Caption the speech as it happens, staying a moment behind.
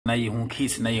na you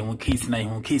case na you case na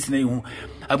you case na you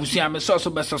abusia me so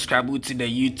be subscribe to the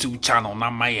YouTube channel na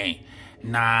mayen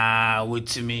na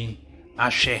with me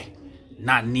ahwe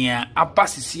na near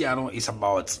abasisi ano is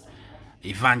about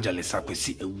Evangelist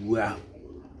Akwasi Awuah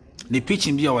the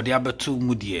preaching bi o de abeto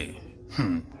mu de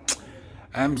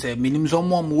say minim so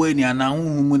mom we ni ana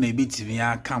huhu na ebetimi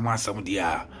aka ho asam de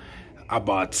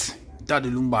about that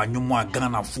Lumba nyomo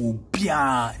Ghana for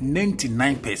bia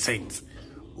 99%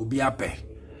 obi ape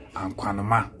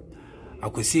ankwanoma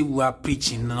Akwasi Awuah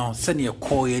preaching no se ne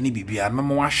call ye ni bibia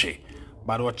memo ahwe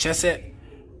but o chese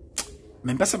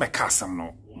me pese be kasam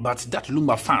no but that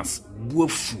Lumba fans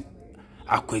buafu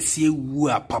Akwasi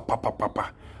Awuah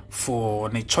papa for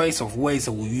the choice of words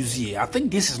that we use here. I think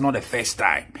this is not the first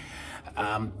time.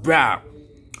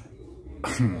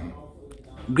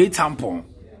 Great tampon.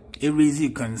 It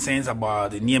raises concerns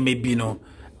about the near maybe no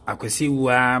Akwasi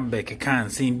Awuah beke can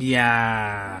sing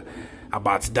bia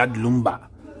about that Lumba.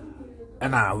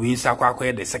 And we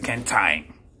sakwa the second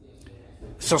time.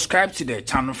 Subscribe to the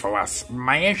channel for us.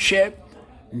 My share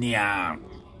near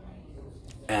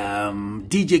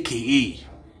DJ KA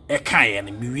Ekaye and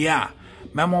Miria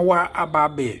Memoir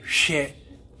Ababe share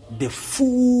the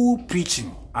full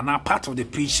preaching and a part of the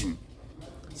preaching.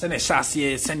 Send a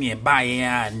chassis, send a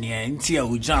buyer near Intia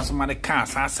who just some other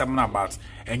cars are something about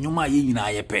and you might in a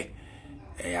yepe.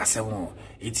 I said,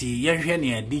 it's a young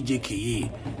DJ KA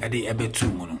at the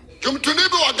Ebetu Mono. Come to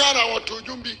Nibu Agara or to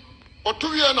Jumbi or to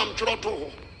Yanam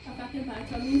Troto.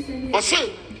 I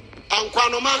say,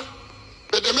 ankwanoma.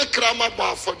 The make crama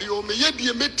bar for the Ome, yet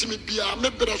you met me be a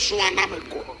member of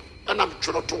Swanamico, and I'm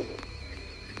Troto.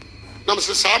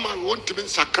 Namsa Sama won't be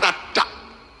Sakrata.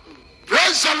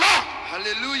 Praise the Lord.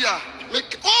 Hallelujah.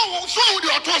 Make so would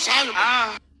your toss.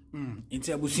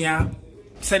 Into Abusia,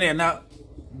 send na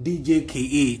DJ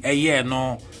KA a year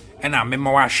no, and a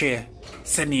memoir share,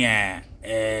 send a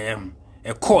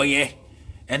coye,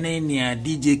 and then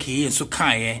DJ KA so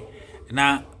kaye,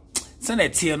 na send a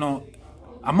tear no.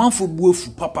 A month for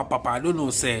bufu papa I don't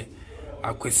know say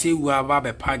Akwasi Awuah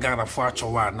be pagana for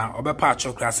achowa na obe pa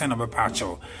acho class and obe pa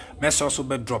acho mess also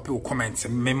be drop your comments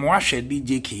memoir share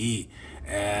DJ KE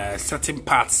certain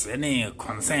parts any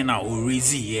concern or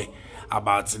reason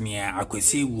about near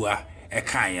Akwasi Awuah e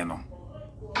kan ye no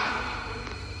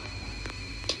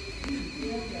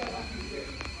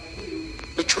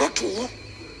the troto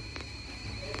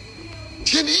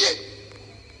tieni ye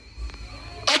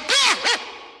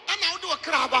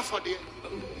crab for the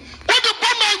what the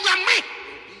bomber me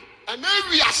and then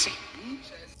we are saying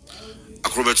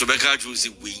Akrobeto beka juicy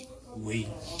we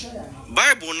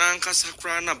Bible na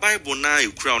nkasakra na Bible na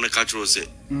ekura on ka tro se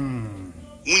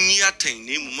munyi aten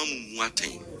na mu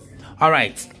aten. All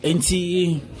right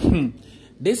enti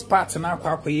this part na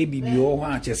akwakoye bibio ho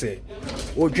ache se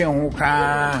odwen ho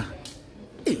ka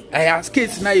I ask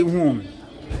it na ehun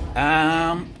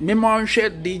Memon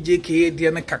shed DJ KA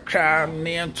dear na kakra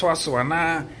near Twasso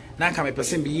na can me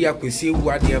person be Akwasi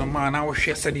Awuah dear man I was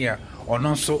share senior or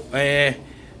non so a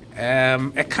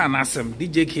can asem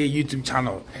DJ KA YouTube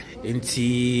channel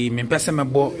inti me person me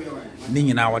bo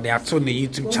ni na what they are told the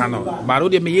YouTube channel but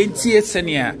ode me yentie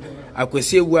senior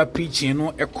Akwasi Awuah preaching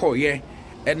no ekoye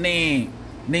ene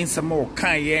nsamo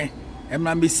kan ye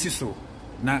emra me siso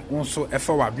na also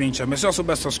efa wa adventure me also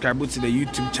be subscribe to the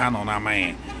YouTube channel na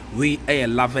man we are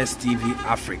Lovers TV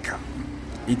Africa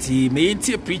iti me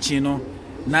enti preaching no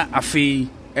na afi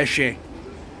ehwe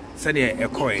said e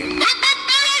ekoe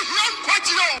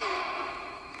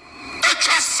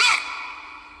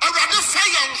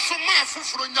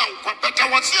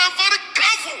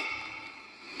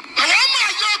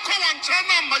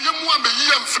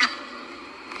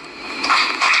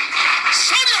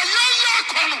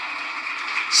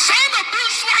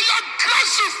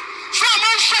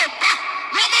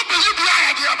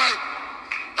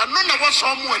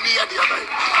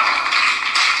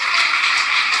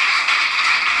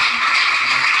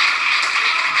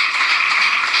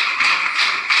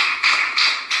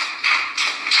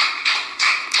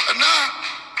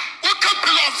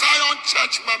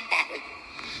church member.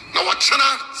 Now what can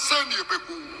I send you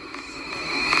people?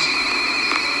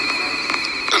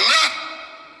 And now,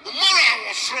 tomorrow I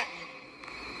was wrong.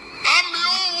 I'm the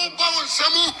old boy and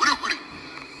Samu.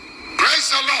 Praise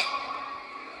the Lord.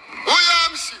 We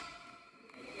are MC.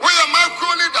 We are my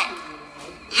co-leader.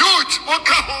 Youth,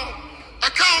 Okaho.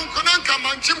 Account Konanka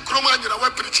Manchim Kroman in a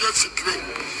weapon secret.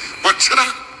 What can I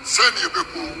send you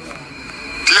people?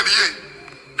 Dear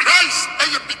Christ at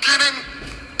the beginning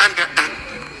and the end.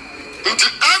 Into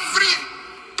every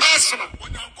person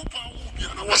when I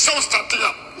was so starting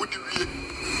up with the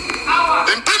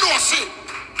and then was say,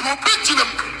 you will preach them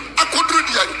at akudru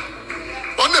dia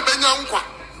one benya nkwa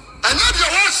anya dia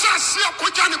wo sase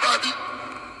akogya ne baabi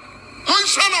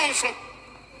monsha na onso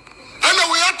ana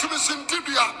we atumi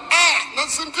sintidia na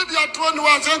sintidia to ne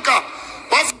wazenka.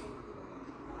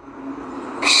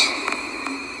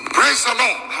 Praise the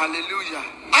Lord. Hallelujah.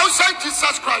 Outside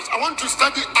Jesus Christ, I want to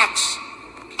study Acts.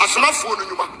 As my phone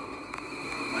nyuma.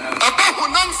 Aba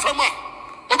honan fama.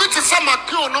 Obi ti sama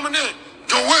kio no ne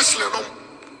John Wesley no.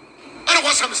 And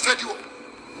what some study o.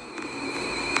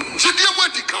 Chidi mo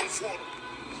di kanfo.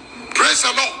 Praise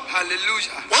the Lord.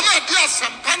 Hallelujah. Wama dia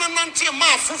sampana nante ma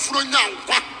fufuro nya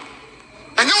nkwa.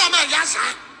 Enye wama yasa.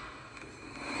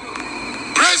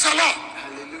 Praise the Lord.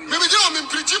 Hallelujah. Me je am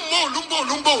preach mo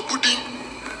lumba obudi.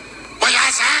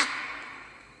 Wayasa.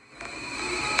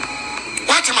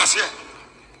 What you must hear?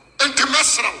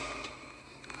 Intimacy.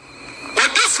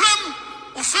 We're different.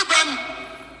 Ufibem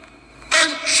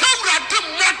and show them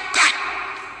not that.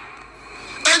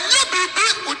 And you be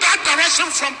without direction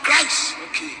from Christ.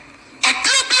 Okay. I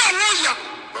can't be a lawyer,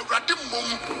 but we're the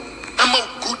mom. I'm a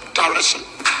good direction.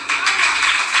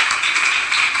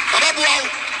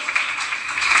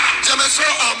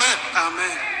 Amen.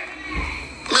 Amen.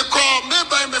 Me call me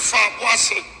by me fa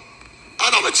boase.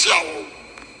 Ana me chiawo.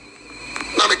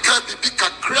 Na me ka bibi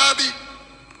kakrabi.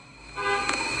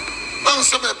 Ban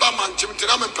se me ba man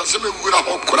chimtira me pese me wura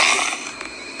ho kura.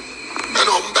 Me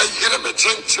no mba yire me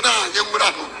chenchira ye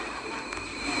wura ho.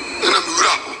 Na me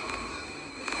wura ho.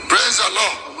 Praise the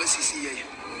Lord.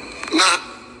 Na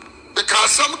me ka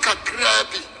sam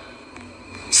kakrabi.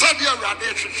 Sabi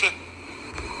awrade hwehwe.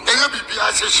 Eya bibi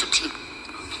ase suti.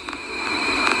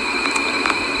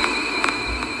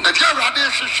 Edia awrade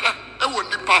hwehwe e wo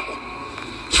nipa ho.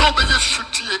 So be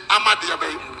suti amade be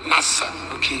nasa.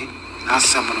 Okay.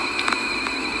 Nasam no.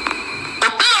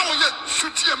 Obi a wo ye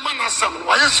suti e manasam no,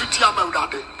 wa ye suti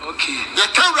amawrade. Okay. Ye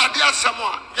ka awrade asam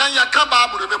a, yan ka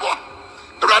Bible me bo.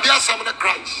 Awrade asam na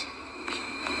Christ.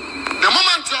 The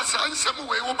moment you say ansem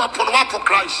we wo ba pono wa for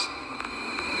Christ.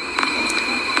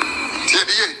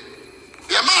 Tiye.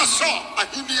 Ye ma so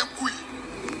ahimi egui.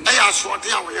 Eya so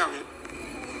de awe.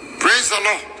 Praise the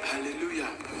Lord. Hallelujah.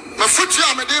 My foot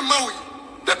ya me de mawi.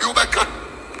 Da bi obeka.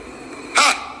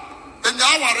 Ha. Enya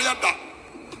aware da.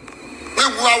 Me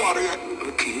wu aware.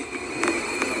 Okay.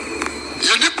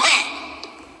 Ye nipa.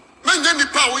 Me nya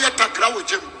nipa wo ye takra wo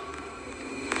jem.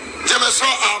 Jeme so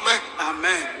amen.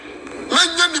 Amen. Me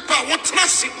nya nipa wo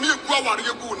trase me egu aware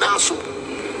egu na so.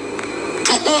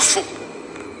 To ofo.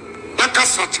 Na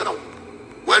kasa kira.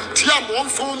 Wantia mo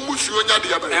mfo musuo nya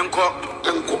de aba.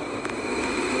 Enko.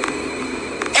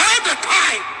 All the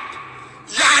time.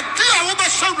 Ya dia wo be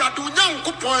shawrade nya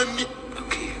nkopon ni.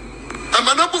 Okay.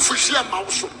 Amana bu fushi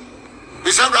amawso.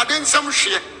 Bi shawrade nsam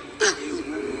hwe.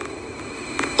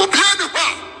 Obi ani ho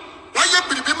wa ye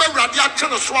biribi ma wrade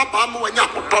atwe so aba ma wanya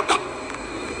hotoda.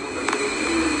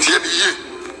 Tie biye.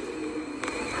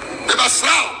 Be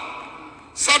basra.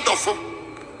 Sadofo.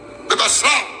 Be basra.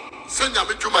 Senya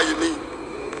me dwuma yemi.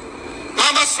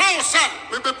 Na basra sa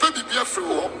me be pa bibi afri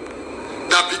ho.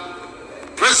 Dabi.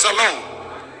 Praise the Lord.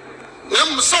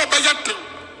 Nem so ba yatin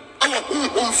awo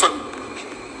honhom fam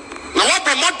na wa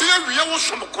ba model awie wo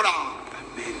som kora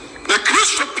na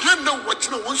Kristo pie na wo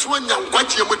kire wo so anya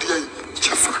nkwache mu de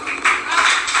chefa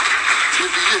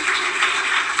tibiye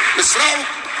Israel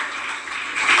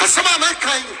asama na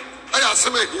kai aya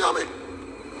asama hiyame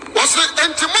wo se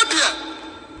entimodie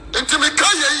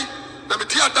entimikai na me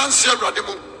dia dance awrade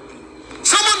mu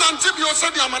sama nante bi o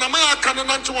se de amanama aka ne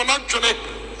nante wona ntwene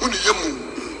uni yemu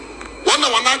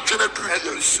wana twene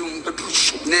adusum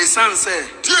ne sanse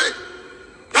tie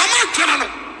wana twene no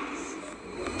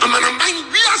amana man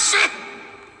wiase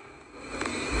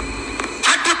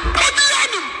ade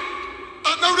podianum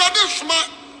ana urade suma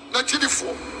na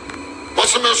tidifo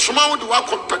boso me suma wo de wa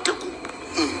kompeteku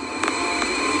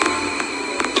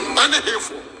ane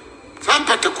hefo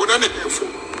sampeteku na ne hefo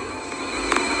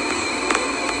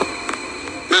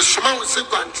me suma wo se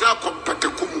kwantra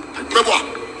kompeteku mu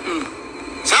mebo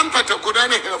Sampata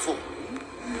kudane hefo.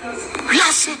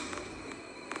 Yes.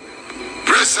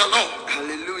 Praise the Lord.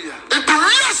 Hallelujah. And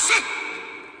yes.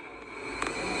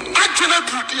 Actually,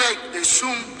 today,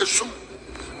 esum.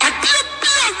 Adia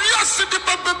bia yes de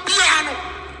baba bia no.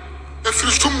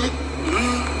 Efrisum.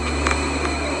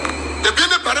 De bia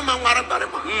ne barema wara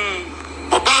barema.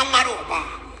 Oba wara oba.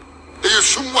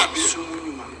 Esum wa bi.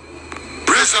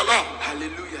 Praise the Lord.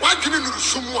 Hallelujah. Wa gini nu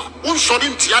sumu a, won so de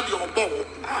ntia de obo.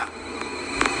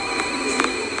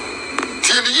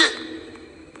 Tiye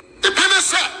ebine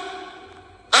se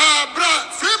bra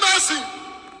freemason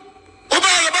oba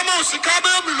ye ba ma sika ba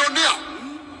millionaire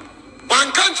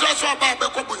wan kantra so aba be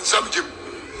ko bunsam jim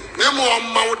ne mo on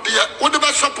Maudia, what the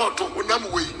best support to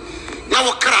Unamway. Now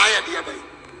a cry at the other.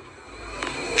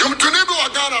 Jum to Nibu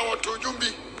Agana or to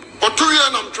Jumbi or 2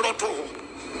 years I'm Troto.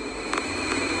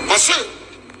 I say,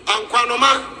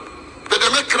 ankwanoma, but the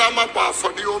make Rama bar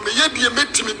for the Omi, yet be a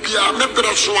meeting be a member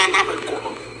of Swan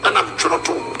and I'm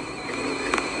Troto.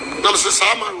 Now,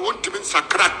 Sama won't be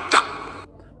Sakrata.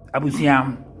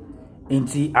 Abusiam,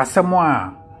 inti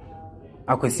Asamoah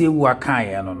Akwasi Awuah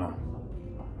kan no.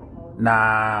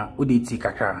 Na uditi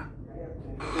kakra.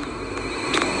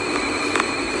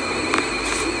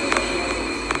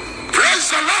 Praise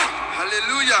the Lord.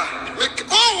 Hallelujah.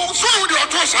 Oh, so would you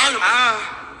toss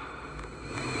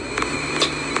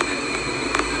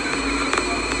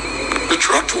the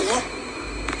trotto.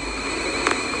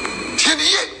 Jenny.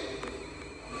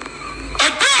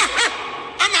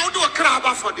 And I'll do a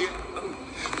crab for them.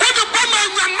 What the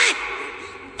woman and me?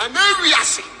 And then we are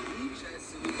saying.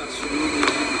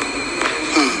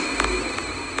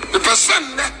 The person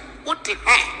what the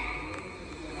hell?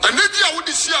 And then I would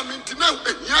see a minute now.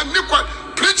 Yeah,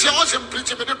 preacher was and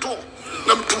preacher with the door.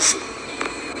 Number 2.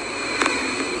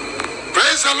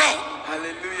 Praise the Lord.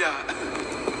 Hallelujah.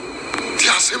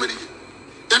 Dear Semini,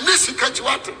 the missing catch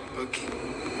water. Okay.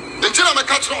 Until I'm a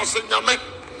catcher or saying, Yaman,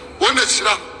 one is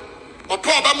now, or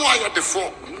poor Bamoya the 4,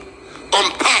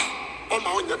 on par, on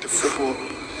my own at the 4.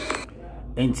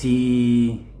 And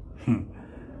he,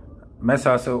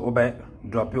 also obey.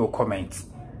 Drop your comments.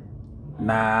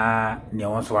 Na ne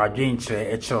wonso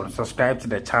adwenche subscribe to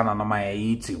the channel on my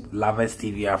YouTube Lovers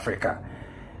TV Africa.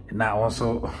 Na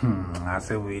also I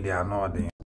say we they are not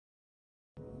there.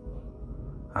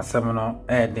 Asamono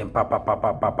edin papa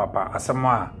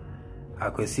Asamoah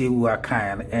Akwasi Awuah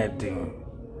kan edin.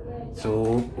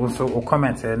 So also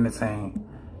comment anything.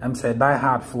 I'm say die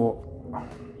hard for